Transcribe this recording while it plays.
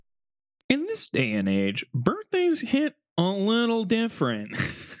In this day and age, birthdays hit a little different.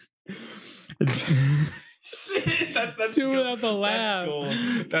 Shit, that's Do it without the laugh.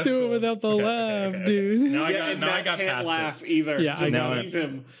 That's Do cool. it without the laugh, Okay. dude. Now I Matt got can't past laugh it. either. Yeah, Just I know leave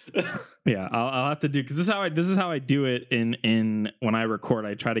him. Yeah, I'll have to do because this is how I do it in when I record.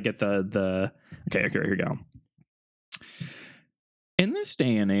 I try to get the okay. Here we go. In this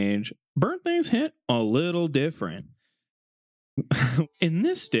day and age, birthdays hit a little different. In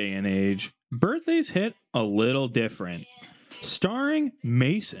this day and age, birthdays hit a little different. Starring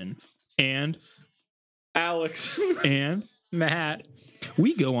Mason and Alex. and Matt.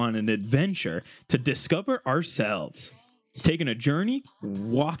 we go on an adventure to discover ourselves. Taking a journey,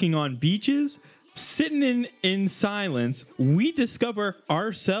 walking on beaches, sitting in silence, we discover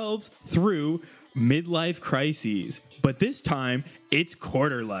ourselves through midlife crises. But this time, it's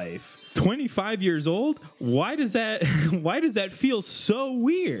quarter life. 25 years old? Why does that feel so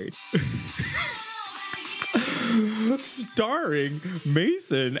weird? Starring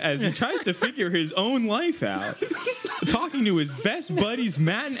Mason as he tries to figure his own life out. Talking to his best buddies,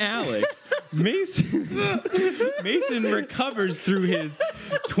 Matt and Alec. Mason recovers through his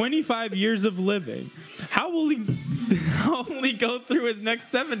 25 years of living. How will he go through his next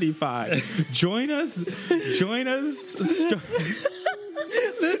 75? Join us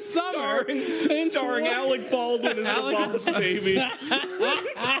This summer. Starring Alec Baldwin as the boss baby.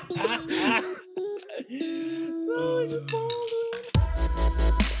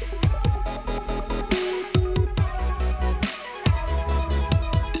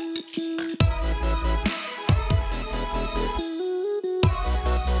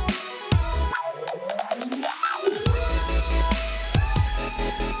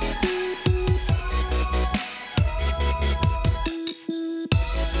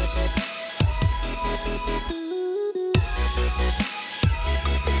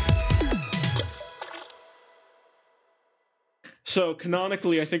 So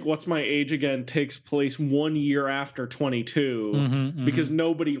canonically, I think What's My Age Again takes place 1 year after 22 because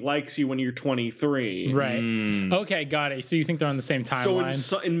nobody likes you when you're 23. Right. Mm. Okay, got it. So you think they're on the same timeline?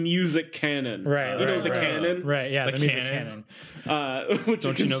 So in music canon, right. You know right, the right. canon, Right. Yeah. The The music canon. canon. which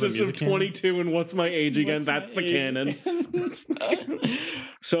Don't you know the consists of music canon? 22 and What's My Age Again. What's That's My the Age canon.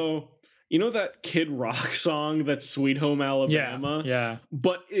 So you know that Kid Rock song that's Sweet Home Alabama? Yeah.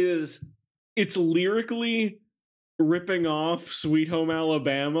 But it's lyrically ripping off Sweet Home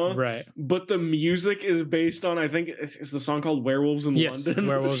Alabama, Right. but the music is based on, I think, is the song called Werewolves in Yes. London?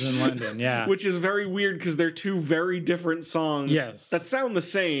 Werewolves in London. Yeah. Which is very weird because they're two very different songs Yes. that sound the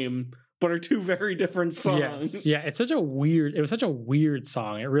same, but are two very different songs. Yes. Yeah. It was such a weird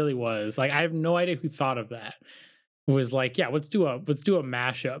song. It really was. Like, I have no idea who thought of that. It was like, yeah, let's do a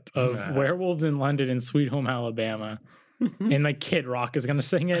mashup of Werewolves in London and Sweet Home Alabama. And like Kid Rock is gonna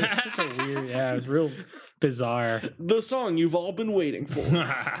sing it. It's such a weird, yeah, it was real bizarre. The song you've all been waiting for.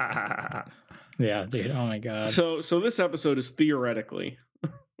 Yeah, dude. Oh my god. So this episode is theoretically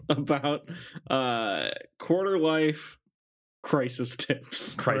about quarter life crisis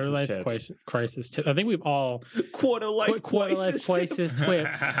tips. Crisis tips. Crisis tips. I think we've all Quarter life crisis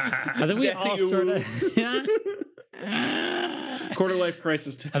tips. I think we all sort of quarter life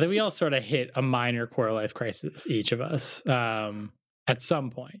crisis tips. I think we all sort of hit a minor quarter life crisis, each of us, at some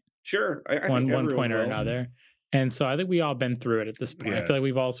point. Sure. I one think everyone point or will. another. And so I think we all been through it at this point. I Yeah. feel like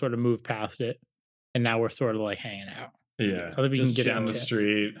we've all sort of moved past it, and now we're sort of like hanging out. Yeah. So I think we can Just get down some the tips.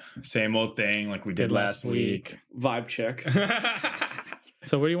 street, same old thing like we did last week. Vibe check.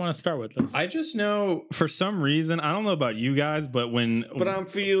 So where do you want to start with this? I just know for some reason, I don't know about you guys, but But I'm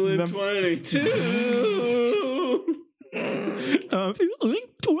feeling 22. I'm feeling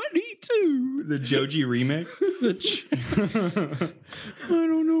 22. The Joji remix. I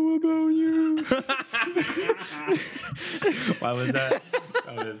don't know about you. Why was that?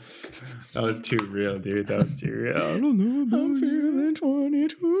 That was too real, dude. That was too real. I don't know about I'm feeling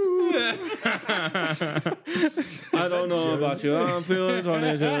 22. I don't know about you. I'm feeling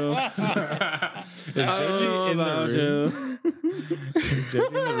 22. Is I don't know Joji in about the room? Is Joji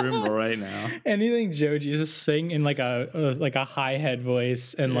in the room right now? Anything Joji, just sing in like a high head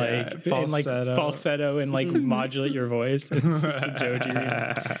voice and like falsetto and like modulate your voice. It's just the Joji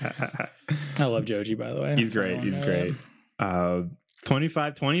remix. I love Joji, by the way. He's great. He's great.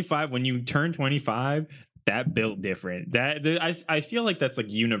 25, when you turn 25, that built different. I feel like that's like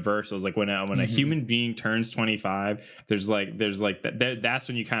universal. It's like when a human being turns 25, there's like that's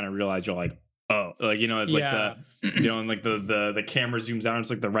when you kind of realize you're like, oh, Like, you know, it's Yeah. like and like the camera zooms out and it's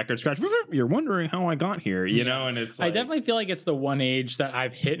like the record scratch. You're wondering how I got here, you know? And it's like, I definitely feel like it's the one age that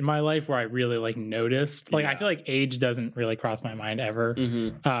I've hit in my life where I really like noticed. Like I feel like age doesn't really cross my mind ever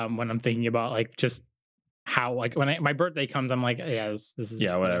when I'm thinking about like just how like when my birthday comes, I'm like, yeah, this is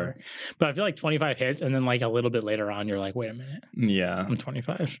whatever. But I feel like 25 hits, and then like a little bit later on, you're like, wait a minute, yeah, I'm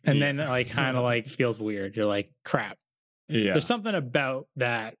 25, and then like kind of like feels weird. You're like, crap. Yeah, There's something about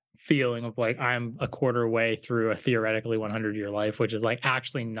that feeling of like I'm a quarter way through a theoretically 100-year life, which is like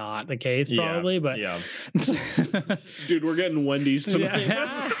actually not the case probably, but dude, we're getting Wendy's tonight.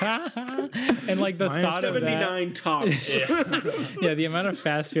 And like the thought of 79 tops. Yeah, the amount of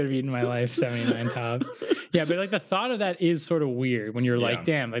fast food I've eaten in my life, 79 tops. Yeah, but like the thought of that is sort of weird when you're like,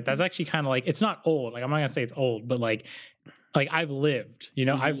 damn, like that's actually kind of like, it's not old. Like I'm not gonna say it's old, but like I've lived, you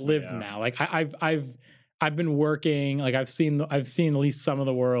know, I've lived now. Like I've been working, like I've seen at least some of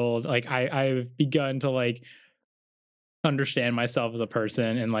the world. Like I've begun to like understand myself as a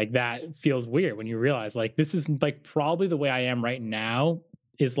person, and like that feels weird when you realize like this is like probably the way I am right now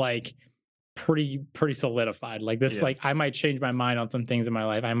is like pretty solidified. Like this, like I might change my mind on some things in my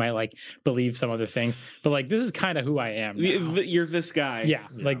life. I might like believe some other things, but like this is kind of who I am now. You're this guy. Yeah,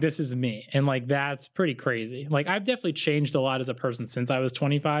 like this is me. And like that's pretty crazy. Like I've definitely changed a lot as a person since I was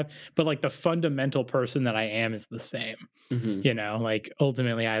 25, but like the fundamental person that I am is the same. You know, like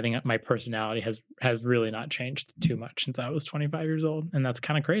ultimately I think my personality has really not changed too much since I was 25 years old, and that's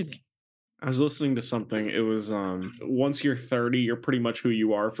kind of crazy. I was listening to something. It was once you're 30, you're pretty much who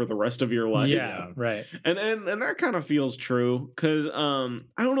you are for the rest of your life. Yeah, right. And that kind of feels true because I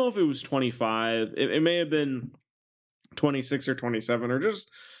don't know if it was 25. It may have been 26 or 27 or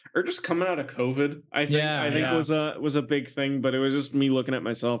just coming out of COVID. I think was a big thing, but it was just me looking at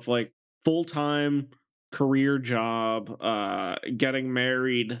myself like full-time career job, getting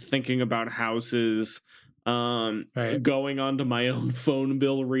married, thinking about houses, going onto my own phone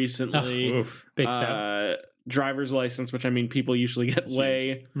bill recently, big step. Driver's license, which I mean people usually get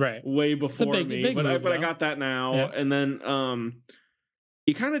way before me, but I got that now. And then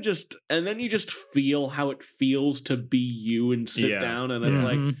you kind of just feel how it feels to be you and sit down, and it's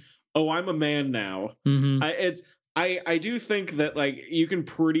like, oh, I'm a man now. I do think that like you can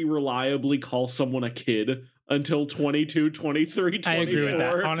pretty reliably call someone a kid until 22, 23, 24. I agree with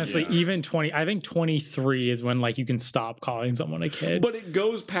that. Honestly, even 20, I think 23 is when like you can stop calling someone a kid. But it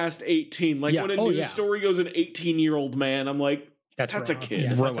goes past 18. Like when a news story goes an 18-year-old man, I'm like, that's a kid.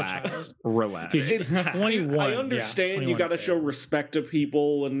 Yeah, relax. Dude, it's 21. I understand you got to show respect to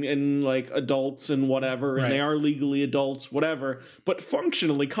people and like adults and whatever, and they are legally adults, whatever. But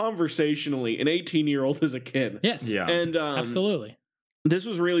functionally, conversationally, an 18-year-old is a kid. Yes. Yeah. And absolutely. This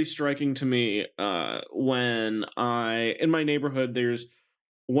was really striking to me when in my neighborhood, there's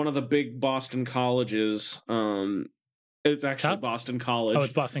one of the big Boston colleges. It's actually Boston College. Oh,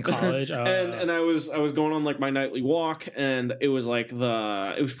 it's Boston College. And I was going on like my nightly walk, and it was like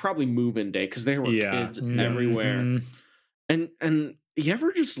it was probably move-in day because there were kids everywhere. And you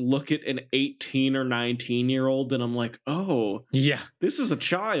ever just look at an 18 or 19-year-old and I'm like, oh, yeah, this is a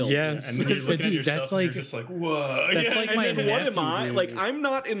child. Yeah, and then you look at yourself that's like, and you're just like, whoa. That's like my nephew, what am I? dude. Like, I'm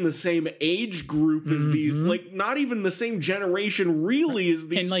not in the same age group as these, like, not even the same generation really as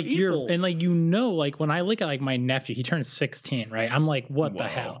these and like people. Like when I look at like my nephew, he turns 16, right? I'm like, what the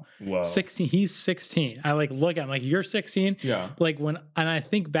hell? 16, he's 16. I like look at him like, you're 16? Yeah. Like and I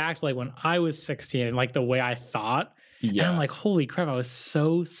think back to like when I was 16 and like the way I thought. Yeah. And I'm like, holy crap, I was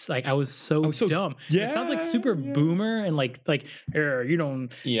so dumb. Yeah, it sounds like super boomer and like you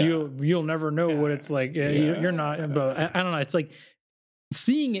don't you'll never know what it's like. You're not, but I don't know. It's like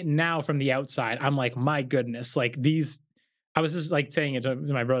seeing it now from the outside, I'm like, my goodness, like these. I was just like saying it to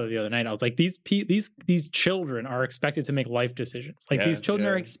my brother the other night. I was like, these children are expected to make life decisions. Like these children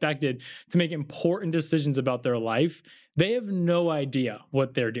are expected to make important decisions about their life. They have no idea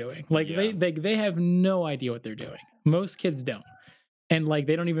what they're doing. Like they have no idea what they're doing. Most kids don't. And like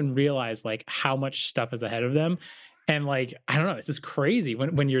they don't even realize like how much stuff is ahead of them. And like, I don't know, it's just crazy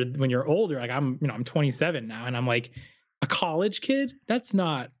when you're older. Like I'm 27 now, and I'm like, a college kid? That's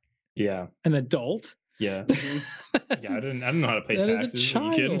not an adult. Yeah. I don't know how to pay taxes. That is a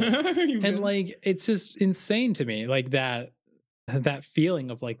child. And like it's just insane to me, like that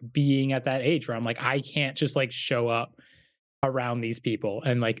feeling of like being at that age where I'm like, I can't just like show up around these people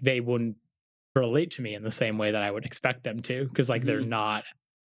and like they wouldn't relate to me in the same way that I would expect them to, because like they're not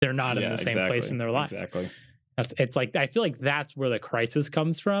in the same place in their lives. Exactly. It's like I feel like that's where the crisis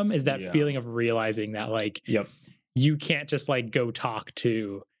comes from, is that feeling of realizing that like you can't just like go talk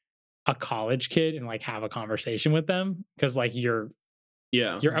to a college kid and like have a conversation with them, because like you're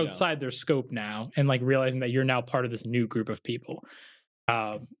Yeah. You're outside their scope now, and like realizing that you're now part of this new group of people.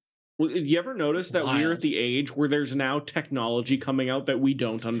 You ever notice that wild. we're at the age where there's now technology coming out that we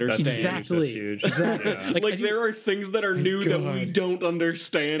don't understand? Exactly. Huge. Exactly. Yeah. Like there are things that are new that we don't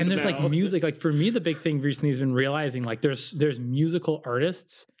understand. And there's now. like music. Like for me, the big thing recently has been realizing like there's musical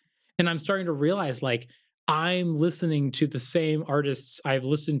artists, and I'm starting to realize like I'm listening to the same artists I've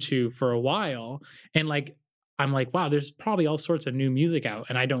listened to for a while, and like I'm like, wow, there's probably all sorts of new music out,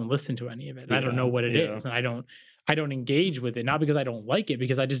 and I don't listen to any of it. And I don't know what it is, and I don't engage with it, not because I don't like it,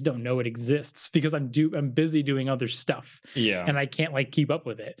 because I just don't know it exists, because I'm busy doing other stuff. Yeah. And I can't like keep up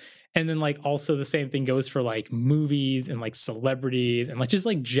with it. And then like also the same thing goes for like movies and like celebrities and like just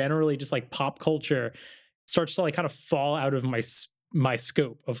like generally just like pop culture starts to like kind of fall out of my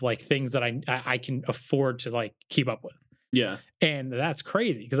scope of like things that I can afford to like keep up with. Yeah. And that's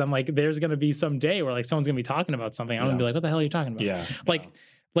crazy because I'm like, there's going to be some day where like someone's going to be talking about something. I'm going to be like, what the hell are you talking about? Yeah. Like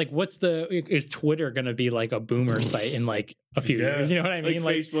is Twitter going to be like a boomer site in like a few years? You know what I mean?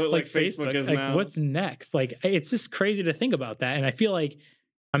 Like Facebook is like now. what's next? Like it's just crazy to think about that. And I feel like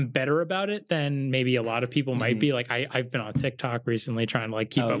I'm better about it than maybe a lot of people might be. Like I've been on TikTok recently trying to like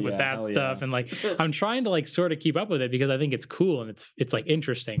keep up with that stuff. And like I'm trying to like sort of keep up with it because I think it's cool and it's like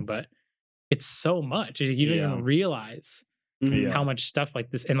interesting, but it's so much. You don't even realize how much stuff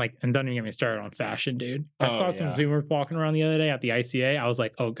like this and don't even get me started on fashion, dude. I saw some Zoomers walking around the other day at the ICA. I was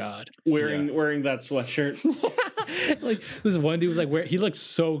like, oh God. Wearing that sweatshirt. Like this one dude was like he looked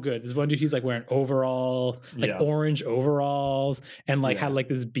so good. This one dude, he's like wearing overalls, like orange overalls, and like had like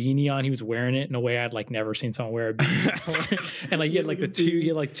this beanie on. He was wearing it in a way I'd like never seen someone wear a beanie before. And like he had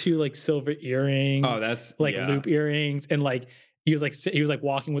two like silver earrings. Oh, that's like loop earrings, and like he was like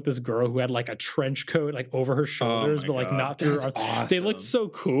walking with this girl who had like a trench coat like over her shoulders, but like not through her. Awesome. They looked so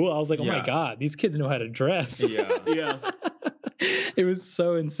cool. I was like, oh my God, these kids know how to dress. Yeah. It was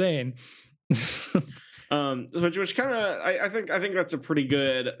so insane. Which kind of I think that's a pretty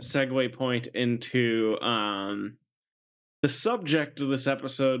good segue point into the subject of this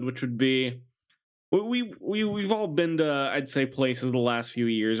episode, which would be we've all been to, I'd say, places the last few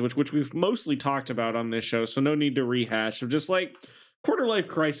years, which we've mostly talked about on this show, so no need to rehash, of just like quarter life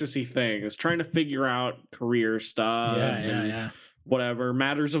crisis-y things, trying to figure out career stuff, whatever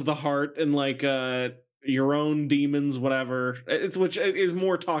matters of the heart, and like your own demons, whatever. Which is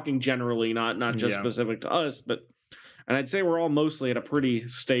more talking generally, not just specific to us, but. And I'd say we're all mostly at a pretty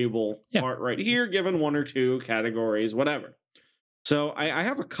stable part right here, given one or two categories, whatever. So I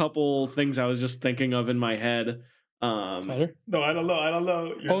have a couple things I was just thinking of in my head. No, I don't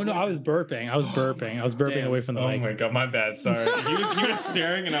know. No, I was burping. I was burping away from the mic. Oh my God, my bad. Sorry. He was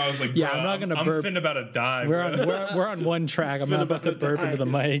staring, and I was like, I'm not gonna burp. I'm finna about to die. We're on one track. I'm not about to burp into the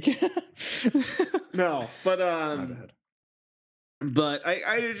mic. No, but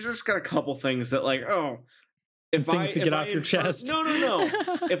I just got a couple things that like things to get off your chest. No.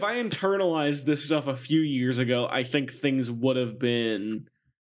 If I internalized this stuff a few years ago, I think things would have been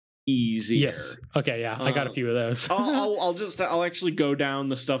easier. Yes. Okay. Yeah. I got a few of those. I'll actually go down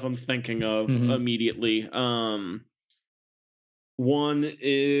the stuff I'm thinking of immediately. One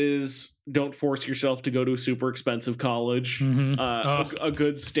is don't force yourself to go to a super expensive college. A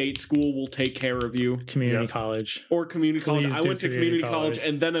good state school will take care of you. Community college. Or community college. I went to community college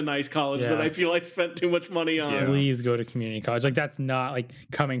and then a nice college that I feel I spent too much money on. Please go to community college. Like that's not like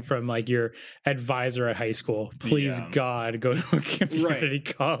coming from like your advisor at high school. Please God, go to a community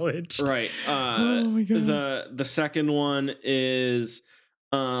college. Right. Oh my God. The second one is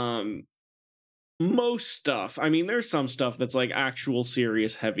most stuff. I mean, there's some stuff that's like actual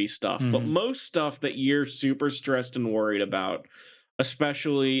serious heavy stuff, but most stuff that you're super stressed and worried about,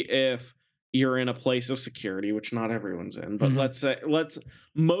 especially if you're in a place of security, which not everyone's in, but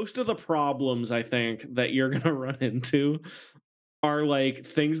most of the problems I think that you're going to run into are like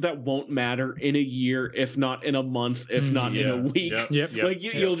things that won't matter in a year, if not in a month, if not in a week.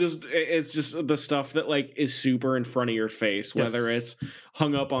 You'll just, it's just the stuff that like is super in front of your face, whether it's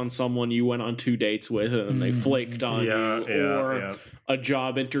hung up on someone you went on 2 dates with and they flaked on you, or a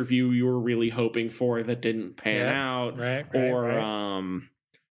job interview you were really hoping for that didn't pan out,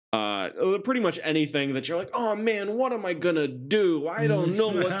 pretty much anything that you're like, oh man, what am I gonna do? I don't know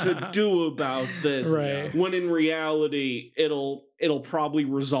what to do about this. When in reality, it'll probably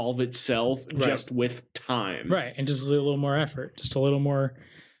resolve itself just with time. And just a little more effort, just a little more,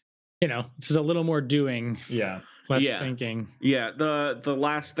 just a little more doing. Less thinking. The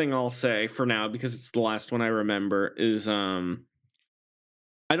last thing I'll say for now, because it's the last one I remember, is I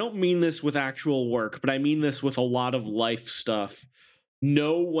don't mean this with actual work, but I mean this with a lot of life stuff.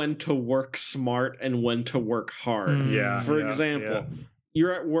 Know when to work smart and when to work hard. For example,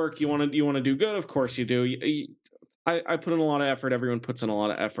 you're at work, you want to do good, of course you do. I put in a lot of effort, everyone puts in a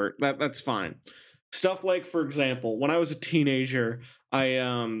lot of effort. That's fine. Stuff like, for example, when I was a teenager,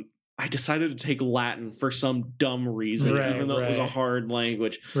 I decided to take Latin for some dumb reason, even though it was a hard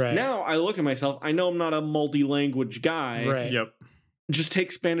language. Now I look at myself, I know I'm not a multi-language guy. Yep. Just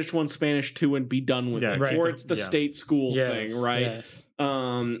take Spanish 1, Spanish 2 and be done with it. Or it's the state school thing, right?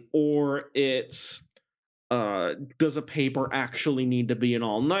 Or it's does a paper actually need to be an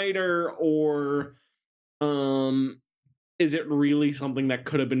all-nighter, or is it really something that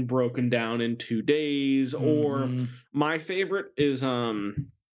could have been broken down in 2 days? Or my favorite is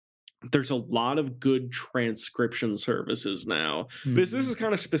there's a lot of good transcription services now. This is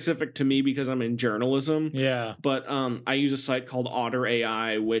kind of specific to me because I'm in journalism. Yeah. But I use a site called Otter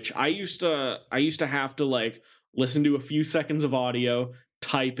AI, which I used to have to like listen to a few seconds of audio,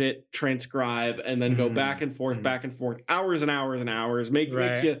 type it, transcribe, and then go back and forth, hours and hours and hours.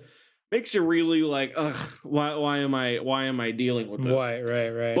 Makes you really like, ugh, why am I dealing with this?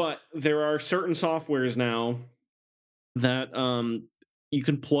 Right. But there are certain softwares now that you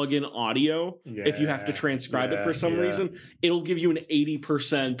can plug in audio if you have to transcribe it for some reason. It'll give you an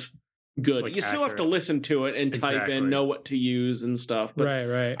 80% good. Like you still have to listen to it and type in, know what to use and stuff. But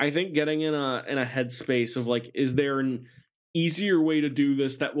right. I think getting in a headspace of like, is there an easier way to do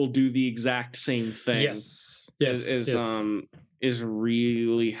this that will do the exact same thing? Yes. Is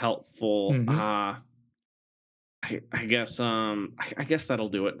really helpful. I guess that'll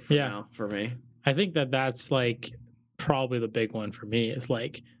do it for now for me. I think that's like probably the big one for me is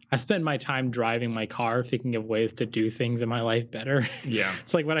like I spend my time driving my car thinking of ways to do things in my life better. Yeah.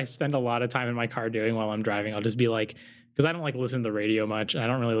 It's like what I spend a lot of time in my car doing while I'm driving. I'll just be like, because I don't like listen to the radio much. I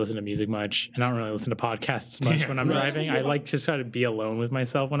don't really listen to music much. And I don't really listen to podcasts much when I'm driving. I like just try to be alone with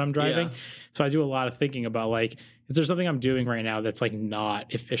myself when I'm driving. So I do a lot of thinking about like, is there something I'm doing right now that's like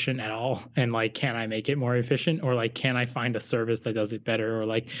not efficient at all? And like, can I make it more efficient? Or like, can I find a service that does it better? Or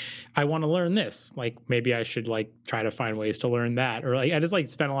like, I want to learn this. Like maybe I should like try to find ways to learn that. Or like, I just like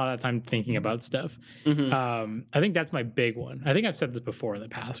spend a lot of time thinking about stuff. I think that's my big one. I think I've said this before in the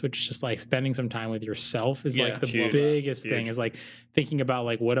past, which is just like spending some time with yourself is like the biggest thing is like thinking about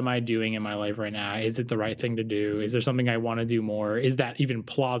like, what am I doing in my life right now? Is it the right thing to do? Is there something I want to do more? Is that even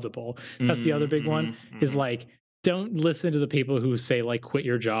plausible? That's the other big one is like, don't listen to the people who say like quit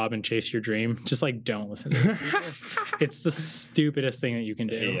your job and chase your dream. Just like don't listen to those people. It's the stupidest thing that you can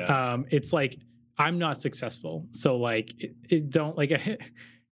do. It's like I'm not successful, so like it don't like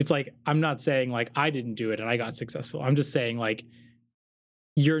it's like I'm not saying like I didn't do it and I got successful. I'm just saying like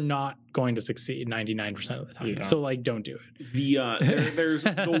you're not going to succeed 99% of the time. So like don't do it. There's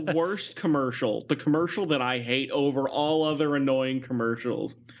the worst commercial. The commercial that I hate over all other annoying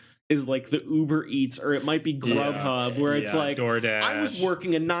commercials is like the Uber Eats, or it might be Grubhub, where it's like, DoorDash. I was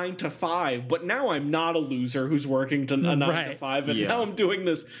working a 9 to 5, but now I'm not a loser who's working to a 9 to 5, and now I'm doing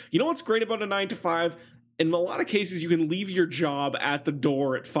this. You know what's great about a 9 to 5? In a lot of cases, you can leave your job at the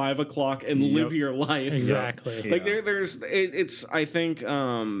door at 5 o'clock and live your life. Exactly. Like it's. I think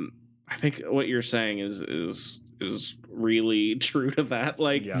what you're saying is really true to that.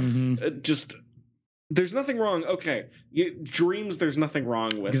 Like just. There's nothing wrong. Okay, dreams. There's nothing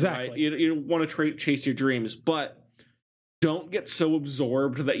wrong with. Exactly. Right? You want to chase your dreams, but don't get so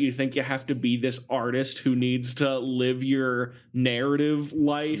absorbed that you think you have to be this artist who needs to live your narrative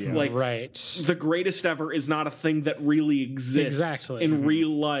life. Like the greatest ever is not a thing that really exists in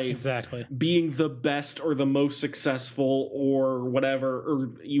real life. Exactly. Being the best or the most successful or whatever,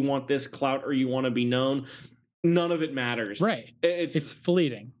 or you want this clout or you want to be known. None of it matters. Right. It's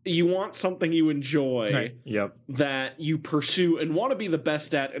fleeting. You want something you enjoy that you pursue and want to be the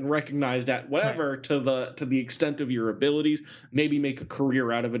best at and recognized at, whatever, to the extent of your abilities. Maybe make a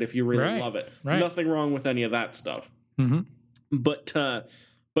career out of it if you really love it. Nothing wrong with any of that stuff. But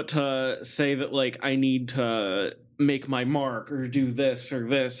to say that like I need to make my mark or do this or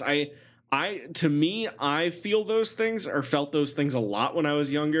this, to me, I feel those things or felt those things a lot when I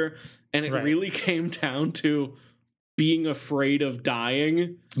was younger. And it really came down to being afraid of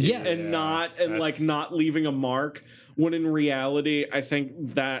dying and not leaving a mark, when in reality, I think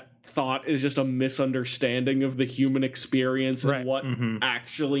that thought is just a misunderstanding of the human experience and what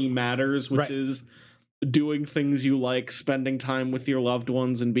actually matters, which is doing things you like, spending time with your loved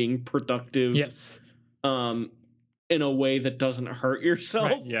ones and being productive. In a way that doesn't hurt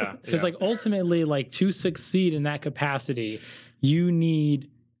yourself. Because like ultimately, like to succeed in that capacity, you need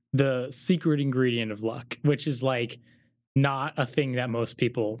the secret ingredient of luck, which is like not a thing that most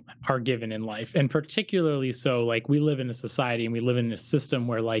people are given in life. And particularly so, like we live in a society and we live in a system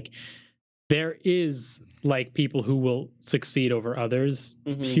where like there is like people who will succeed over others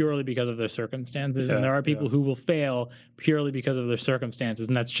purely because of their circumstances. And there are people who will fail purely because of their circumstances.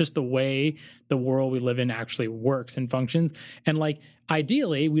 And that's just the way the world we live in actually works and functions. And like,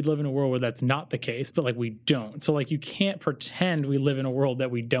 ideally, we'd live in a world where that's not the case, but like we don't. So like, you can't pretend we live in a world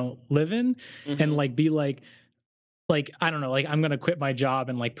that we don't live in and like be like, I don't know, like I'm going to quit my job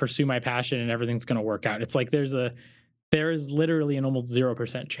and like pursue my passion and everything's going to work out. It's like, there is literally an almost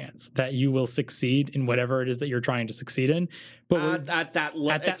 0% chance that you will succeed in whatever it is that you're trying to succeed in. But at that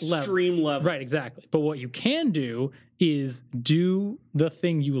extreme level. Right, exactly. But what you can do is do the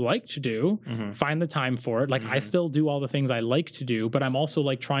thing you like to do, find the time for it. Like I still do all the things I like to do, but I'm also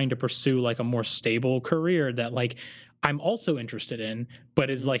like trying to pursue like a more stable career that like I'm also interested in, but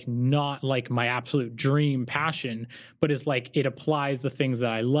is like not like my absolute dream passion, but is like it applies the things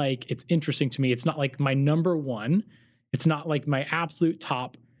that I like. It's interesting to me. It's not like my number one. It's not like my absolute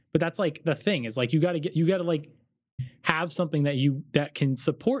top, but that's like the thing is like you got to like have something that can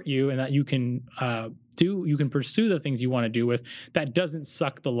support you and that you can you can pursue the things you want to do with that doesn't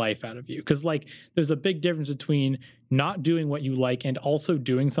suck the life out of you. Cause like there's a big difference between not doing what you like and also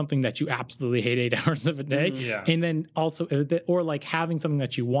doing something that you absolutely hate 8 hours of a day. And then also, or like having something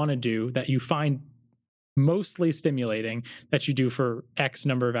that you want to do that you find mostly stimulating that you do for X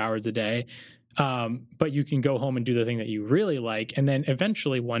number of hours a day. But you can go home and do the thing that you really like, and then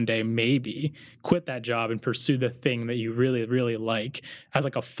eventually one day maybe quit that job and pursue the thing that you really, really like as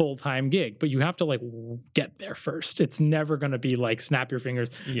like a full-time gig. But you have to like get there first. It's never going to be like snap your fingers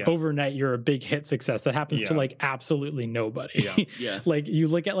overnight. You're a big hit success. That happens to like absolutely nobody. Like you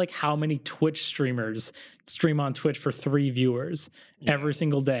look at like how many Twitch streamers stream on Twitch for 3 viewers every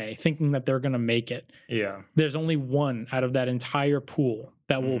single day, thinking that they're going to make it. There's only one out of that entire pool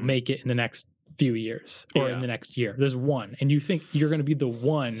that will make it in the next few years or in the next year. There's one, and you think you're going to be the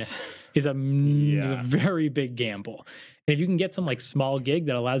one is a very big gamble. And if you can get some like small gig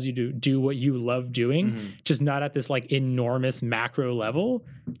that allows you to do what you love doing, just not at this like enormous macro level,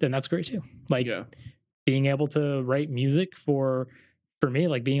 then that's great too. Like being able to write music for me,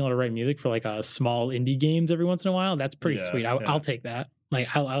 like being able to write music for like a small indie games every once in a while, that's pretty sweet. I'll take that.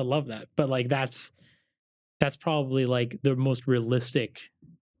 Like I love that. But like that's probably like the most realistic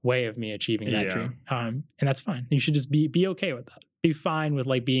way of me achieving that dream. And that's fine. You should just be okay with that. Be fine with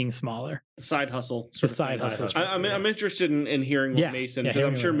like being smaller. Side hustle. The side hustle. I'm interested in hearing what Mason, because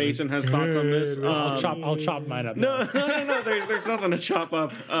I'm sure Mason has thoughts on this. I'll chop mine up. No. There's nothing to chop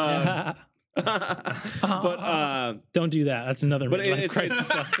up. But don't do that. That's another crisis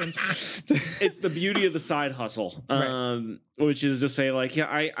lesson. It's the beauty of the side hustle, which is to say, like,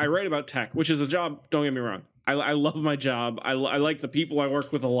 I write about tech, which is a job. Don't get me wrong. I love my job. I like the people I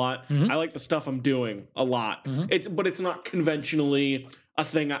work with a lot. I like the stuff I'm doing a lot. But it's not conventionally a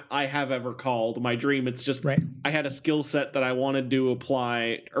thing I have ever called my dream. It's just I had a skill set that I wanted to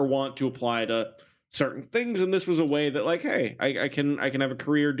apply to certain things, and this was a way that like, hey, I can have a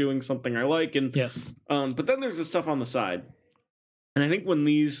career doing something I like. And but then there's the stuff on the side, and I think when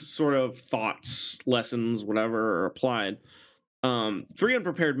these sort of thoughts, lessons, whatever are applied, 3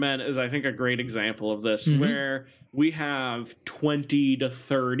 Unprepared Men is, I think, a great example of this, where we have 20 to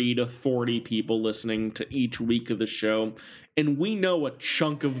 30 to 40 people listening to each week of the show, and we know a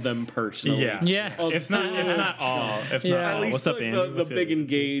chunk of them personally. If not all. At least what's up, the big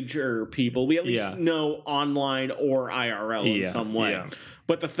engager people, we at least know online or IRL in some way.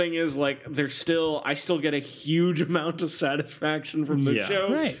 But the thing is, like, I still get a huge amount of satisfaction from the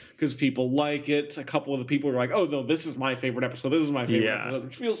show, because people like it. A couple of the people are like, "Oh no, this is my favorite episode. This is my favorite episode,"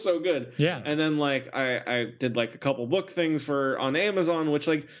 which feels so good. And then like I did like a couple book things on Amazon, which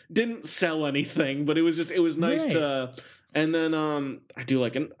like didn't sell anything, but it was nice to. And then I do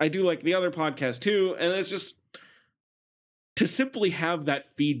like the other podcast too, and it's just to simply have that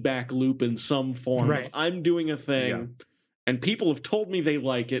feedback loop in some form. I'm doing a thing, and people have told me they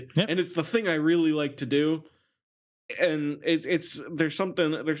like it, and it's the thing I really like to do. And there's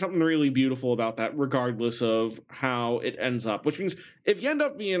something really beautiful about that, regardless of how it ends up. Which means if you end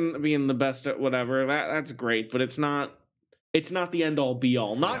up being the best at whatever, that's great, but it's not the end all be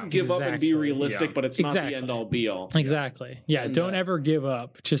all. Not give up and be realistic, but it's not the end all be all. Exactly. Yeah. And don't ever give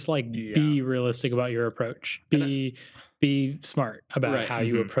up. Just like be realistic about your approach. Be smart about how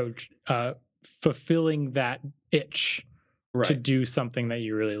you approach fulfilling that itch to do something that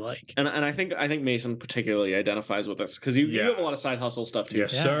you really like. And I think Mason particularly identifies with this, because you have a lot of side hustle stuff too.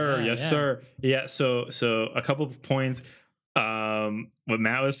 Yes, sir. Yeah. So a couple of points. What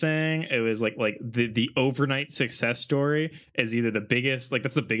Matt was saying, it was like the overnight success story is either the biggest, like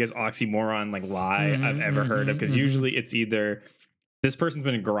that's the biggest oxymoron like lie I've ever heard of, because usually it's either this person's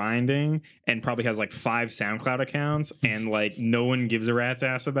been grinding and probably has like 5 SoundCloud accounts and like no one gives a rat's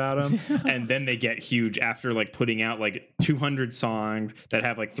ass about them. And then they get huge after like putting out like 200 songs that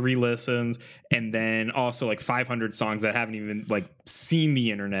have like 3 listens, and then also like 500 songs that haven't even like seen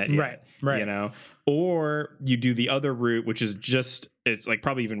the internet yet. Right. You know, or you do the other route, which is just, it's like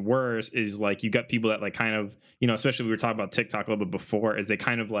probably even worse, is like you got people that like kind of, you know, especially we were talking about TikTok a little bit before, is they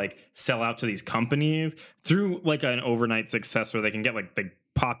kind of like sell out to these companies through like an overnight success where they can get like the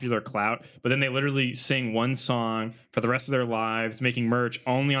popular clout, but then they literally sing one song for the rest of their lives, making merch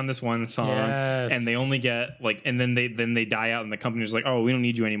only on this one song. Yes. And they only get like, and then they die out and the company's like, oh, we don't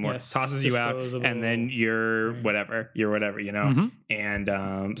need you anymore. Yes, Tosses you out, and then you're whatever, you know? Mm-hmm. And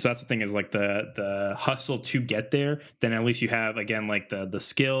so that's the thing, is like the hustle to get there, then at least you have, again, like the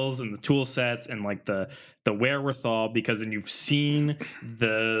skills and the tool sets and like the wherewithal, because then you've seen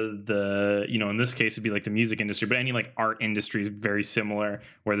the you know, in this case it'd be like the music industry, but any like art industry is very similar,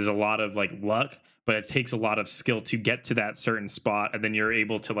 where there's a lot of like luck, but it takes a lot of skill to get to that certain spot, and then you're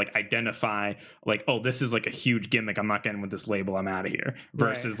able to like identify like, oh, this is like a huge gimmick, I'm not getting with this label, I'm out of here,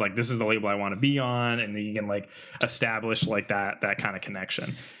 versus like, this is the label I want to be on, and then you can like establish like that kind of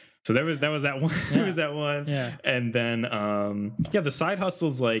connection. So that was that one. Yeah. There was that one. Yeah. And then the side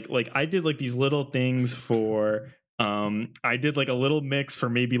hustles, like I did like these little things for I did like a little mix for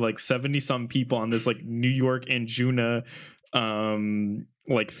maybe like 70 some people on this like New York and Juna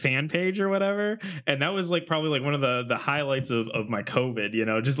like fan page or whatever, and that was like probably like one of the highlights of my COVID, you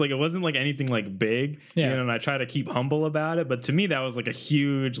know, just like it wasn't like anything like big, you know, and I try to keep humble about it, but to me that was like a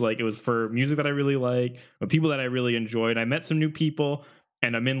huge, like, it was for music that I really like, with people that I really enjoyed. I met some new people,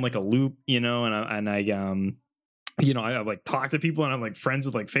 and I'm in like a loop, you know, and I you know, I like talk to people, and I'm like friends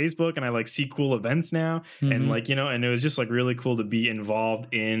with like Facebook, and I like see cool events now. And like, you know, and it was just like really cool to be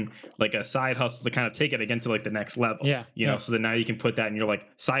involved in like a side hustle to kind of take it again to like the next level. You know, so that now you can put that in your like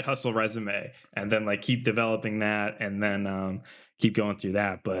side hustle resume, and then like keep developing that, and then keep going through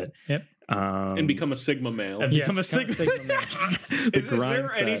that. But and become a Sigma male. And become a Sigma male. Is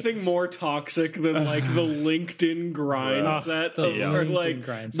there anything more toxic than like the LinkedIn grind set, or like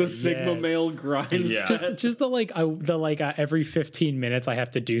the Sigma male grind set? Just the like every 15 minutes I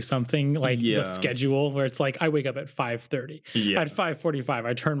have to do something, like the schedule where it's like I wake up at 5:30. At 5:45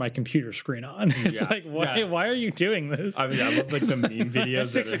 I turn my computer screen on. It's like, why are you doing this? I mean, I love like some meme videos.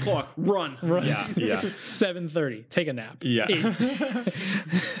 6 o'clock, run. Yeah. 7:30, take a nap.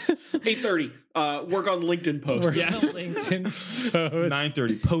 8:30, work on LinkedIn post.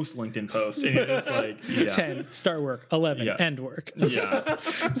 9:30, post LinkedIn post, and you're just like 10, start work. 11, end work.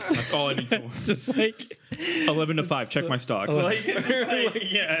 That's all I need to. It's just like 11 to 5, check my stocks. Like,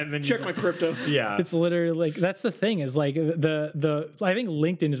 and then check my crypto. It's literally like, that's the thing, is like the I think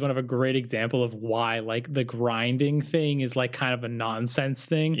LinkedIn is one of a great example of why like the grinding thing is like kind of a nonsense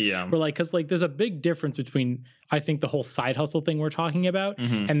thing. Where like, because like there's a big difference between, I think, the whole side hustle thing we're talking about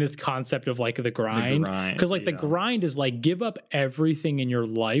and this concept of like the grind. Because like the grind is like, give up everything in your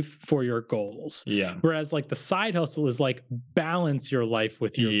life for your goals. Whereas like the side hustle is like, balance your life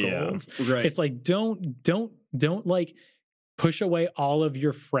with your goals. It's like, don't like push away all of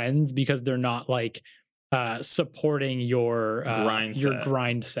your friends because they're not like supporting your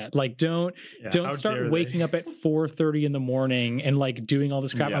grind set. Like don't start waking up at 4:30 in the morning and like doing all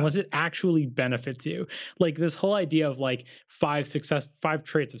this crap unless it actually benefits you. Like this whole idea of like 5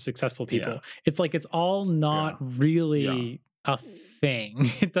 traits of successful people. It's like, it's all not really a thing.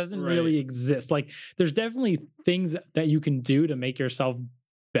 It doesn't really exist. Like there's definitely things that you can do to make yourself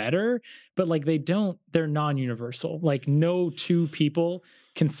better, but like they're non-universal. Like no 2 people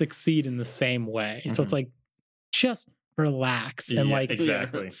can succeed in the same way. So it's like, just relax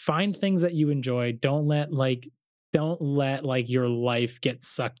and find things that you enjoy. Don't let like your life get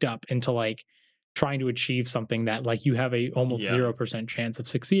sucked up into like trying to achieve something that like you have a almost 0% chance of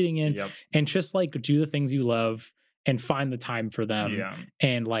succeeding in. And just like do the things you love and find the time for them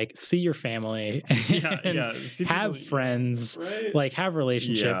and like see your family and have friends, like have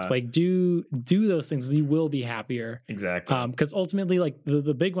relationships, like do those things. You will be happier. Exactly. Because ultimately like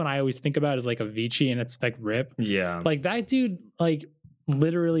the big one I always think about is like Avicii, and it's like Rip. Like that dude like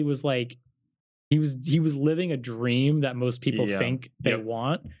literally was like, he was living a dream that most people think they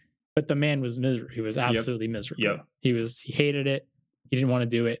want, but the man was miserable. He was absolutely miserable. He hated it. He didn't want to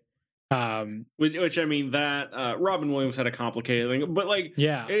do it. Which I mean, that Robin Williams had a complicated thing, but like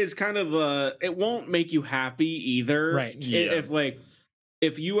it's kind of it won't make you happy either, right?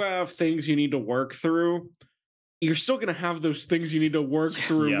 If you have things you need to work through, you're still gonna have those things you need to work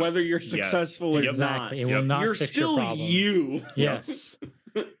through, whether you're successful or not. It will not you're fix still your problems. you. Yes.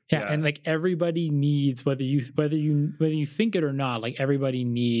 And like everybody needs, whether you think it or not, like everybody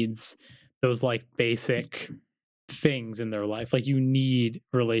needs those like basic things in their life. Like you need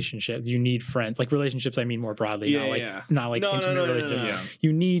relationships, you need friends. Like relationships, I mean more broadly, not like intimate relationships.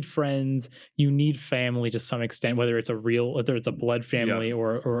 You need friends, you need family to some extent, whether it's a blood family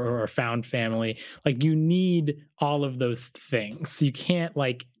or a found family. Like you need all of those things. You can't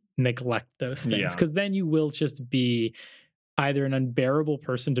like neglect those things, because then you will just be either an unbearable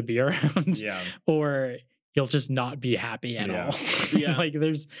person to be around, or you'll just not be happy at all.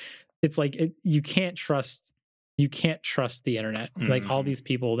 Like you can't trust the internet. Like all these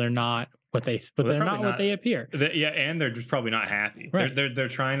people, they're not what they appear. And they're just probably not happy. Right. They're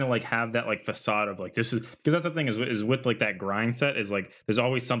trying to like have that like facade of like, this is, because that's the thing is with like that grind set is like there's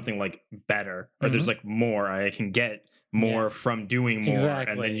always something like better, or there's like more I can get more from doing more.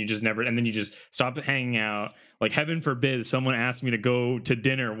 And then you just stop hanging out. Like heaven forbid someone asked me to go to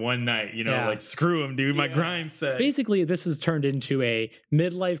dinner one night, like screw them, dude. My grind set. Basically, this has turned into a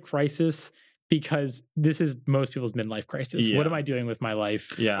midlife crisis, because this is most people's midlife crisis. What am I doing with my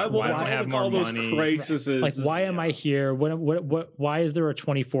life? Why do I have more money? Crises. Like, why am I here? Why is there a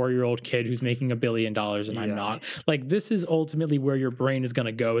 24-year-old kid who's making $1 billion and I'm not? Like, this is ultimately where your brain is going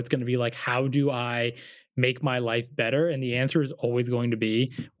to go. It's going to be like, how do I make my life better? And the answer is always going to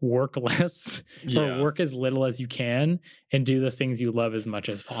be work less or work as little as you can and do the things you love as much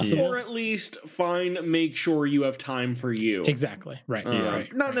as possible. Or at least make sure you have time for you. Exactly.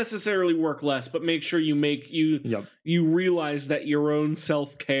 Right. Not necessarily work less, but make sure you realize that your own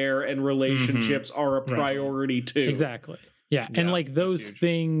self-care and relationships are a priority too. Exactly. Yeah. And like those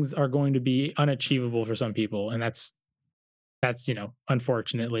things are going to be unachievable for some people. And that's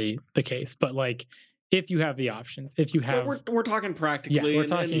unfortunately the case. But like, if you have the options, we're talking practically. We're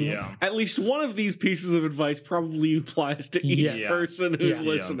talking. At least one of these pieces of advice probably applies to each person who's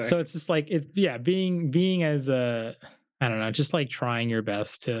listening. So it's just like being as a, I don't know, just like trying your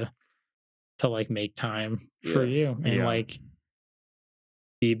best to like make time for you and like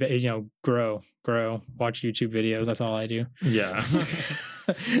be, grow, watch YouTube videos. That's all I do.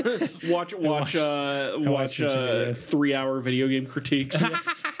 watch 3-hour video game critiques.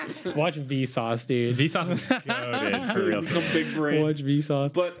 Watch Vsauce, dude. Vsauce is goated, for real. Big brain. Watch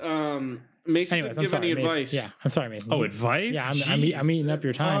Vsauce. But Mason, anyways, give any Mason. advice? Yeah, I'm sorry, Mason. Oh, advice? Yeah, I'm eating up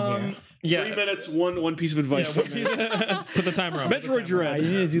your time here. 3 minutes, one piece of advice. Put the timer on. Metroid Dread.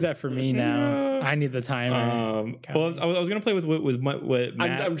 You need to do that for me now. I need the timer. Well, I was gonna play with what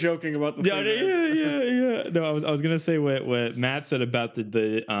Matt. I'm joking about the. Yeah. No, I was gonna say what Matt said about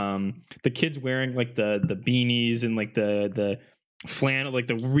the kids wearing like the beanies and like the flannel, like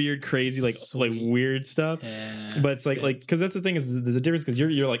the weird, crazy, like weird stuff. But it's like because that's the thing is there's a difference, because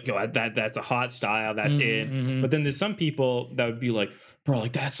you're like, yo, that's a hot style, that's it. But then there's some people that would be like, bro,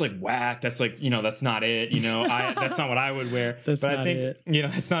 like that's like whack, that's like, that's not it, that's not what I would wear. That's but not I think it.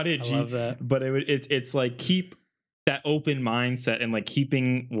 that's not it. I love that. But it's like keep that open mindset and like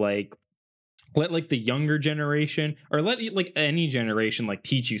keeping like let like the younger generation, or let like any generation like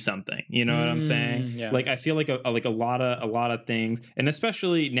teach you something, what I'm saying? Like I feel like a lot of things, and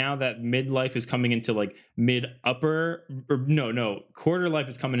especially now that midlife is coming into like quarter life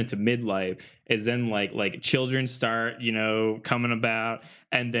is coming into midlife, is then like children start coming about,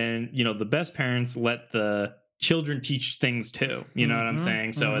 and then the best parents let the children teach things too, what I'm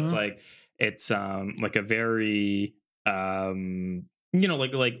saying? So it's like like a very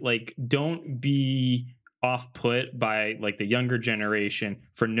like don't be off put by like the younger generation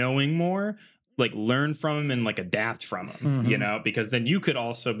for knowing more. Like learn from them and like adapt from them, because then you could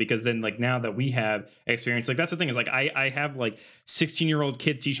also, because then like now that we have experience, like that's the thing is like I have like 16-year-old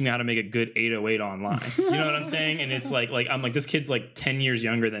kids teaching me how to make a good 808 online. You know what I'm saying? And it's like I'm like, this kid's like 10 years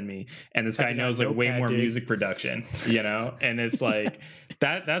younger than me, and this guy knows like way more music production, and it's like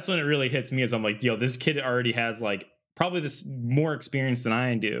that's when it really hits me, is I'm like, yo, this kid already has like probably this more experience than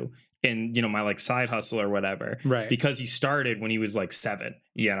I do in my like side hustle or whatever, right? Because he started when he was like 7,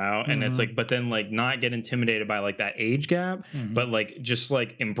 and it's like, but then like not get intimidated by like that age gap, but like just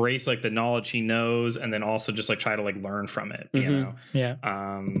like embrace like the knowledge he knows, and then also just like try to like learn from it, I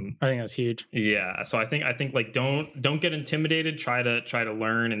think that's huge. So I think like don't get intimidated, try to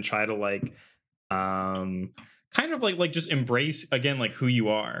learn, and try to like kind of like just embrace again like who you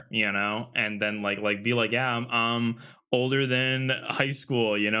are, and then like be like, yeah, I'm older than high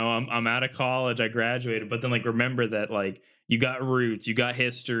school, I'm out of college, I graduated, but then like remember that like you got roots, you got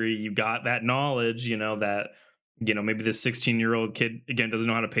history, you got that knowledge, that maybe this 16-year-old kid again doesn't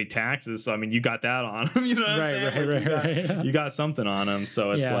know how to pay taxes, so I mean you got that on him, right. You got something on him,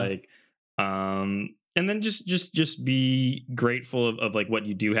 so it's like and then just be grateful of like what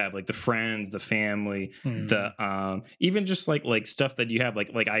you do have, like the friends, the family, the even just like stuff that you have,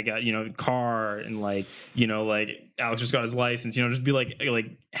 like I got, you know, car, and like, you know, like Alex just got his license, you know, just be like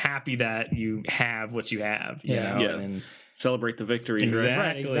happy that you have what you have, you know? And celebrate the victories.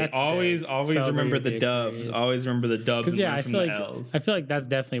 Exactly. Right? Always remember the dubs. Always remember the dubs. Because I feel like that's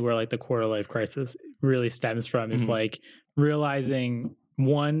definitely where like the quarter life crisis really stems from. Is like realizing,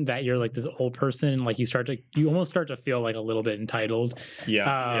 one, that you're like this old person, and like you almost start to feel like a little bit entitled,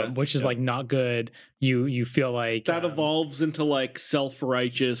 which is like not good. You feel like that evolves into like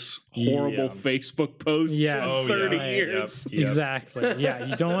self-righteous horrible Facebook posts in 30 years. Exactly. Yeah,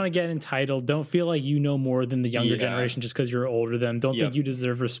 you don't want to get entitled. Don't feel like you know more than the younger generation just because you're older than them. Don't think you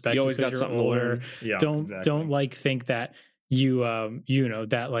deserve respect you always just because you're older. Don't like think that you you know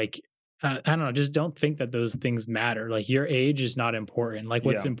that like I don't know, just don't think that those things matter. Like your age is not important. Like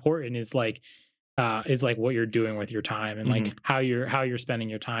what's important is like what you're doing with your time, and like how you're spending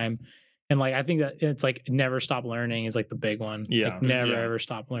your time. And like I think that it's like never stop learning is like the big one. Like never ever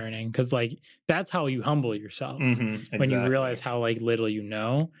stop learning, because like that's how you humble yourself. When you realize how like little you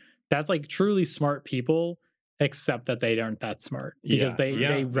know. That's like truly smart people, except that they aren't that smart, because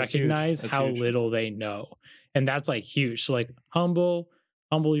they recognize how little they know. And that's like huge. So like humble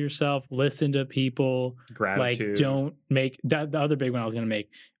yourself, listen to people, gratitude. Like don't make that. The other big one I was going to make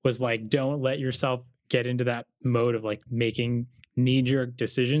was like, don't let yourself get into that mode of like making knee-jerk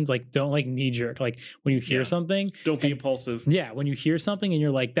decisions. Like don't like knee-jerk, like when you hear something, don't be impulsive. When you hear something and you're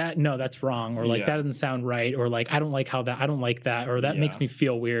like, that no, that's wrong, or like that doesn't sound right, or like I don't like that, or that makes me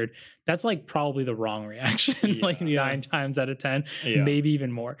feel weird. That's like probably the wrong reaction. Like 9 times out of 10, maybe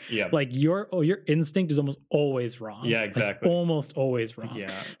even more. Like your instinct is almost always wrong. Exactly. Like, almost always wrong.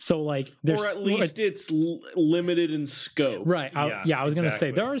 So like there's, or at least it's limited in scope. Right. I was gonna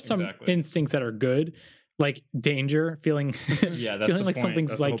say there are some instincts that are good, like danger, feeling feeling like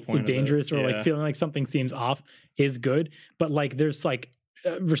something's like dangerous, or like feeling like something seems off is good. But like there's like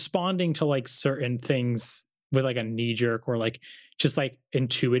responding to like certain things with like a knee jerk, or like just like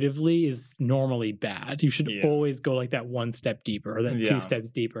intuitively, is normally bad. You should always go like that one step deeper, or that 2 steps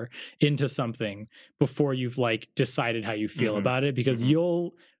deeper into something before you've like decided how you feel about it, because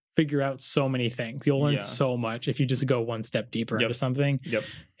you'll figure out so many things. You'll learn so much if you just go one step deeper into something.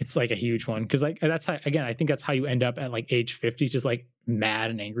 It's like a huge one, because like that's how, again, I think that's how you end up at like age 50, just like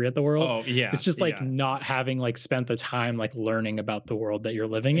mad and angry at the world. It's just like not having like spent the time like learning about the world that you're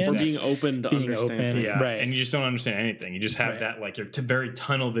living in, or being open to understand. Right. And you just don't understand anything. You just have that like you're very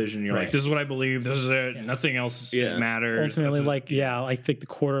tunnel vision. You're like, this is what I believe, this is it, nothing else matters. Ultimately, I think the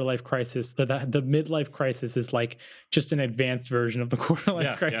quarter life crisis, the midlife crisis is like just an advanced version of the quarter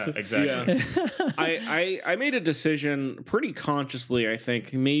life crisis. Exactly. I made a decision pretty consciously, I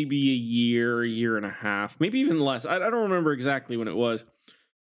think, maybe a year and a half, maybe even less. I don't remember exactly when it was,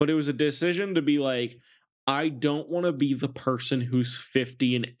 but it was a decision to be like, I don't want to be the person who's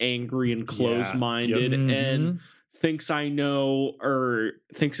 50 and angry and closed-minded and thinks I know, or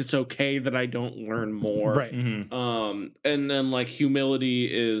thinks it's okay that I don't learn more. Right. And then like humility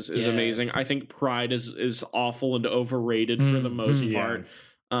is amazing. I think pride is awful and overrated for the most part.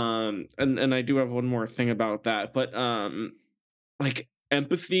 And I do have one more thing about that, but like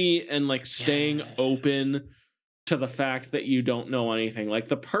empathy and like staying open to the fact that you don't know anything. Like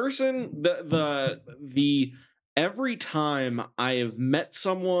the person, the every time I have met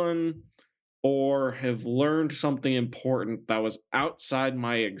someone or have learned something important that was outside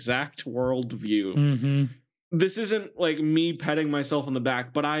my exact worldview, this isn't like me patting myself on the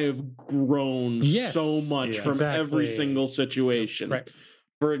back, but I have grown so much from every single situation. Right.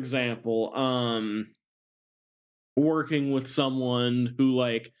 For example, working with someone who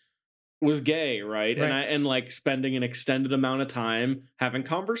like was gay, right? And like spending an extended amount of time having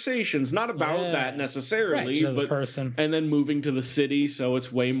conversations, not about that necessarily, but person. And then moving to the city, so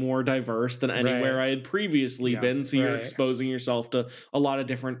it's way more diverse than anywhere I had previously been. So you're exposing yourself to a lot of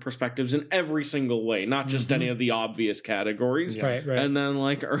different perspectives in every single way, not just any of the obvious categories. Right. And then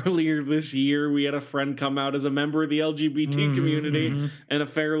like earlier this year, we had a friend come out as a member of the LGBT community in a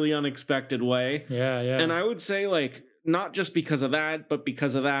fairly unexpected way. And I would say like, not just because of that, but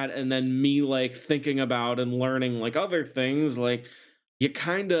because of that, and then me like thinking about and learning like other things, like you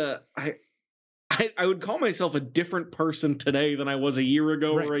kind of I would call myself a different person today than I was a year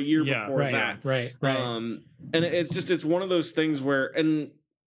ago or a year before that. Right. And it's one of those things where, and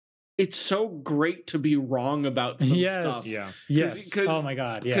it's so great to be wrong about some stuff. Yeah. Yes. Oh my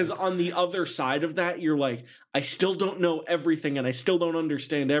God. Yes. Because on the other side of that, you're like, I still don't know everything and I still don't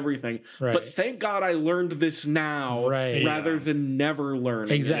understand everything. Right. But thank God I learned this now rather than never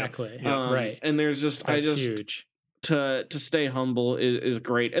learning. Exactly. Right. And there's just, That's huge. To stay humble is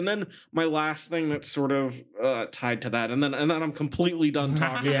great. And then my last thing that's sort of tied to that, and then I'm completely done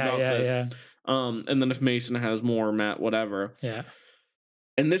talking about this. Yeah. And then if Mason has more, Matt, whatever. Yeah.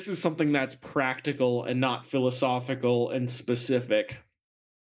 And this is something that's practical and not philosophical and specific.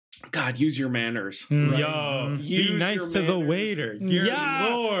 God, use your manners. Right. Yo, Use be nice your to the manners. waiter. Dear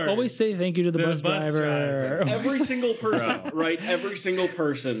Lord. Always say thank you to the bus driver. Every single person, right? Every single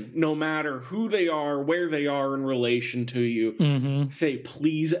person, no matter who they are, where they are in relation to you, Mm-hmm. say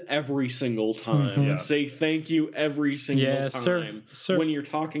please every single time. Mhm. Yeah. Say thank you every single time. Sir. When you're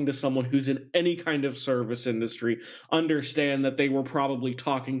talking to someone who's in any kind of service industry, understand that they were probably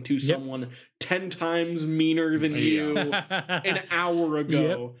talking to someone 10 times meaner than you an hour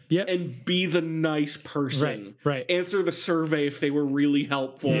ago. Yep. And be the nice person. Right. Answer the survey if they were really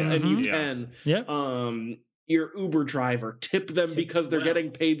helpful, and you can. Yep. Your Uber driver, tip them because they're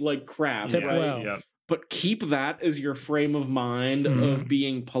getting paid like crap. Tip right? well. Yeah. But keep that as your frame of mind of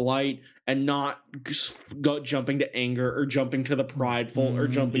being polite and not jumping to anger or jumping to the prideful or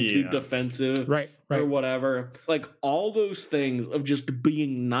jumping too defensive Right. or whatever. Like all those things of just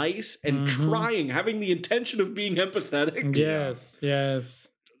being nice and trying, having the intention of being empathetic. Yes.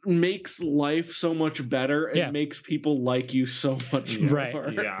 Makes life so much better and makes people like you so much more.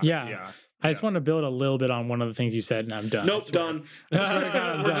 Right. Yeah. I just want to build a little bit on one of the things you said, and I'm done. Nope, done.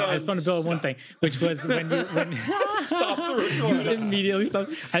 I'm done. I just want to build on one thing, which was when Stop the recording. just immediately stop.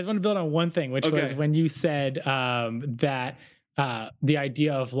 I just want to build on one thing, which was when you said that the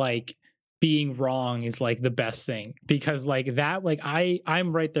idea of like being wrong is like the best thing, because like that, like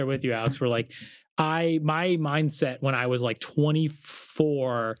I'm right there with you, Alex. Where like my mindset when I was like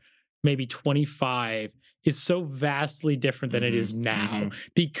 24, maybe 25. Is so vastly different than it is now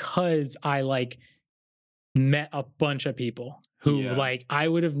because I like met a bunch of people who like I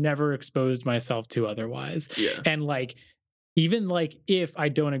would have never exposed myself to otherwise. And like even like if I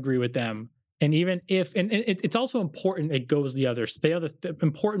don't agree with them, and even if and it's also important it goes the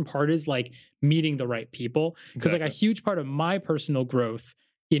important part is like meeting the right people, because like a huge part of my personal growth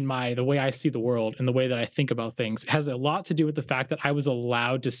in the way I see the world and the way that I think about things has a lot to do with the fact that I was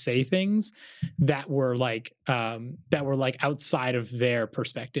allowed to say things that were like outside of their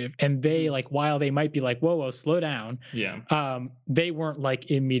perspective. And they like, while they might be like, whoa, slow down. They weren't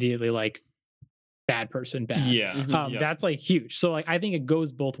like immediately like bad person bad. That's like huge. So like I think it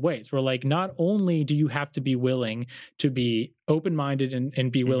goes both ways, where like not only do you have to be willing to be open-minded and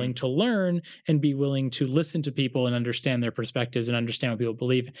be willing to learn and be willing to listen to people and understand their perspectives and understand what people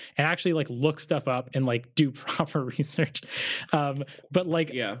believe and actually like look stuff up and like do proper research. But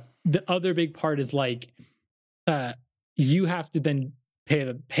like the other big part is like you have to then pay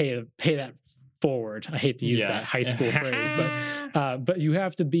that forward. I hate to use that high school phrase, but you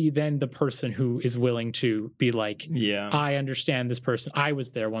have to be then the person who is willing to be like, I understand this person. I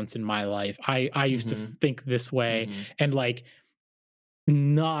was there once in my life. I used to think this way, and like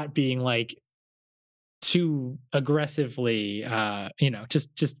not being like too aggressively,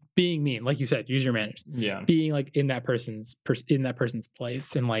 just being mean, like you said, use your manners. Being like in that person's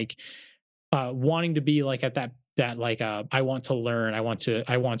place, and like wanting to be like at that like I want to learn, I want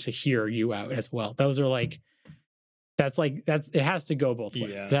to hear you out as well. Those are like it has to go both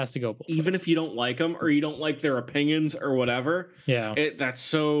ways. It has to go both ways. Even if you don't like them or you don't like their opinions or whatever. That's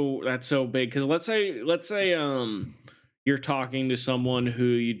so big, because let's say you're talking to someone who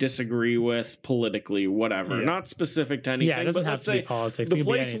you disagree with politically, whatever, not specific to anything. It doesn't have to be politics. It can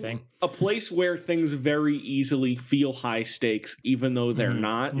be anything. A place where things very easily feel high stakes, even though they're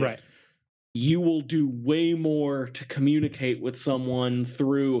not. Right. You will do way more to communicate with someone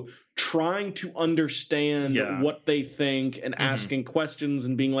through trying to understand what they think and asking questions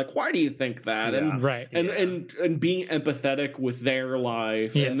and being like, why do you think that? And being empathetic with their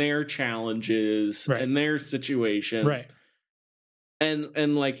life and their challenges and their situation.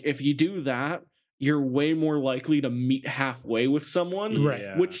 And like, if you do that, you're way more likely to meet halfway with someone,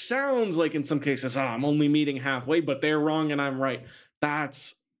 which sounds like in some cases, I'm only meeting halfway, but they're wrong and I'm right.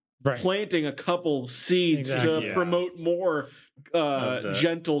 That's planting a couple seeds to promote more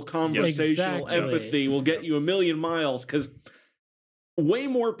gentle conversational empathy will get you a million miles, because way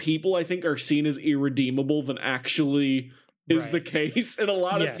more people I think are seen as irredeemable than actually is the case, and a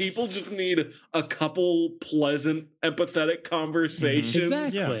lot of people just need a couple pleasant, empathetic conversations.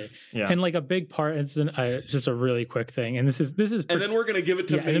 Exactly. And like a big part, it's just a really quick thing, and this is and then we're gonna give it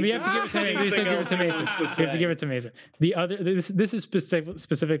to Mason. And then we have to give it to Mason. We have to give it to Mason. The other, this is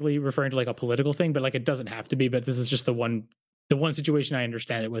specifically referring to like a political thing, but like it doesn't have to be. But this is just the one situation I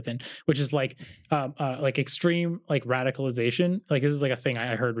understand it within, which is like extreme like radicalization. Like this is like a thing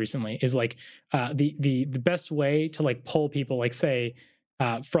I heard recently, is like the best way to like pull people, like say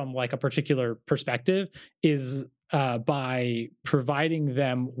from like a particular perspective, is by providing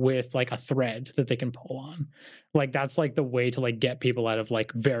them with like a thread that they can pull on. Like that's like the way to like get people out of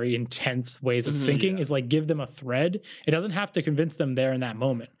like very intense ways of thinking, is like give them a thread. It doesn't have to convince them there in that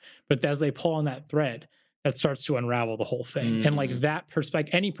moment, but as they pull on that thread, that starts to unravel the whole thing. And like that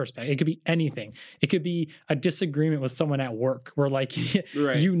perspective, any perspective, it could be anything. It could be a disagreement with someone at work where like,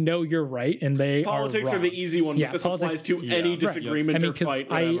 you know, you're right and they politics are the easy one. But this applies to any disagreement or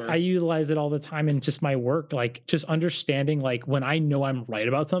fight. I utilize it all the time in just my work, like just understanding like when I know I'm right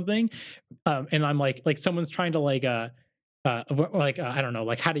about something, and I'm like someone's trying to like I don't know,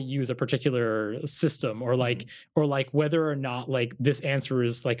 like how to use a particular system, or like whether or not like this answer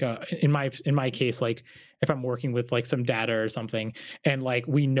is like in my case, like if I'm working with like some data or something, and like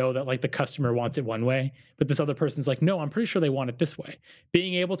we know that like the customer wants it one way, but this other person's like, no, I'm pretty sure they want it this way.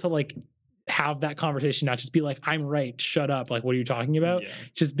 Being able to like have that conversation, not just be like, I'm right, shut up, like what are you talking about?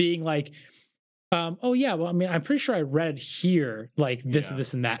 Just being like, oh yeah, well I mean I'm pretty sure I read here like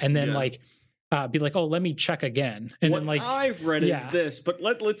this and that, and then like be like, oh, let me check again. And what then like I've read is this, but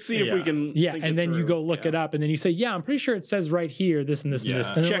let's see if we can and then you go look it up, and then you say, yeah, I'm pretty sure it says right here this and this and this.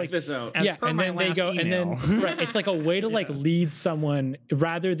 And check like, this out. And then they go email. And then it's like a way to like lead someone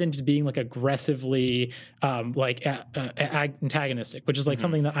rather than just being like aggressively like antagonistic, which is like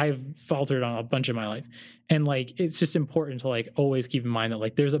something that I've faltered on a bunch of my life. And like it's just important to like always keep in mind that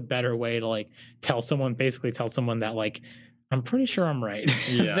like there's a better way to like tell someone that like I'm pretty sure I'm right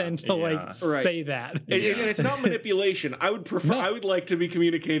than to like say that. And it's not manipulation. I would prefer. I would like to be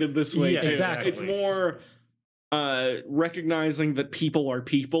communicated this way too. Exactly. It's more recognizing that people are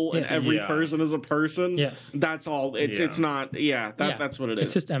people and every person is a person. Yes, that's all. It's not. That's what it is.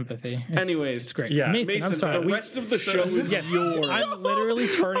 It's just empathy. Anyways, it's great. Yeah, Mason, I'm sorry. The rest of the show is yours. I'm literally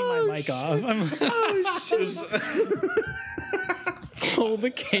turning my mic off. Pull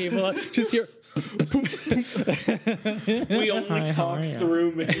the cable up. Just hear. We only talk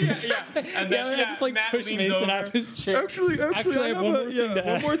through me. And then just like Matt push Mason out of his chair. Actually, I have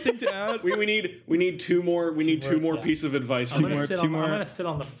one more thing to add. We need two more. We need two more pieces of advice. I'm gonna sit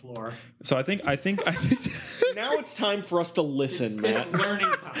on the floor. So I think now it's time for us to listen, Matt. It's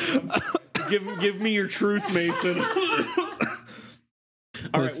learning time. Give me your truth, Mason.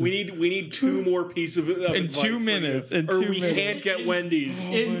 All right, we need two more pieces of in advice 2 minutes. In 2 minutes, we can't get Wendy's.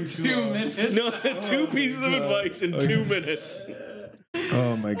 In 2 minutes. No, 2 pieces of advice in 2 minutes.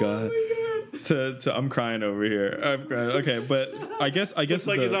 Oh my god. I'm crying over here. I'm crying. Okay, but I guess it's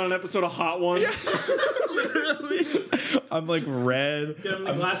like he's on an episode of Hot Ones. Literally. I'm like red.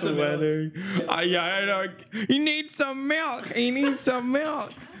 I'm sweating. I know. He needs some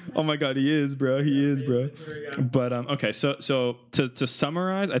milk. Oh my god, he is, bro. But okay, so to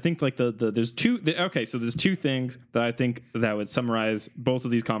summarize, I think like there's two things that I think that would summarize both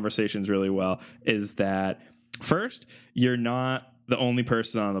of these conversations really well. Is that first, you're not the only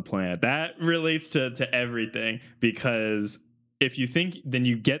person on the planet. That relates to everything, because if you think, then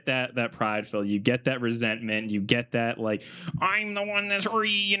you get that pride feel, you get that resentment, you get that like I'm the one that's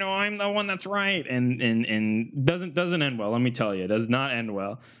I'm the one that's right, and doesn't end well. Let me tell you, it does not end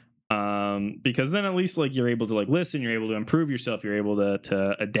well. Because then at least like you're able to like listen, you're able to improve yourself, you're able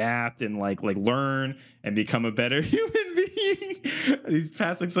to adapt and like learn and become a better human being. He's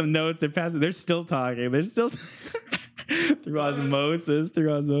passing some notes. They're still talking. They're still through osmosis.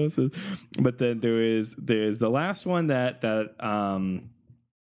 But then there's the last one that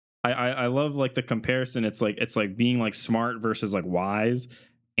I love, like the comparison. It's like being like smart versus like wise.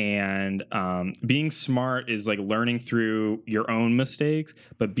 And being smart is like learning through your own mistakes,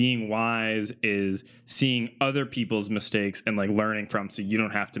 but being wise is seeing other people's mistakes and like learning from, so you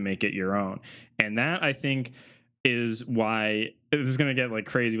don't have to make it your own. And that, I think, is why this is gonna get like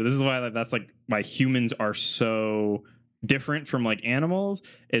crazy, but this is why that's like why humans are so different from like animals.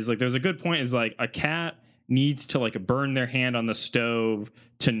 Is like there's a good point, is like a cat needs to like burn their hand on the stove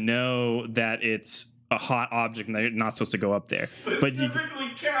to know that it's a hot object and they're not supposed to go up there. Specifically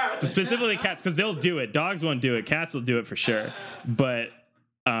cats, because they'll do it. Dogs won't do it. Cats will do it for sure. But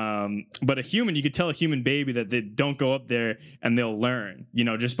But a human, you could tell a human baby that they don't go up there and they'll learn,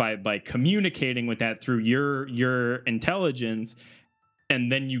 just by communicating with that through your intelligence,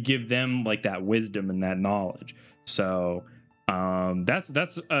 and then you give them like that wisdom and that knowledge. So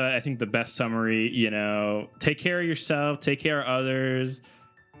that's I think the best summary. Take care of yourself, take care of others,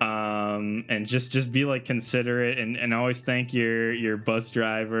 and just be like considerate, and always thank your bus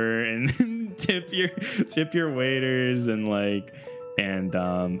driver, and tip your waiters, and like. And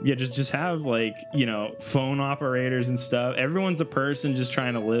just have like phone operators and stuff. Everyone's a person just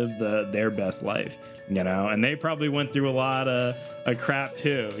trying to live their best life, and they probably went through a lot of crap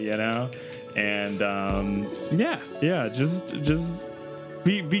too, and just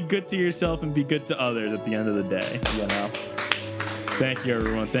be good to yourself and be good to others at the end of the day. Thank you,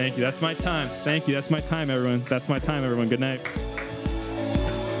 everyone. Thank you. That's my time. Thank you. That's my time, everyone. Good night.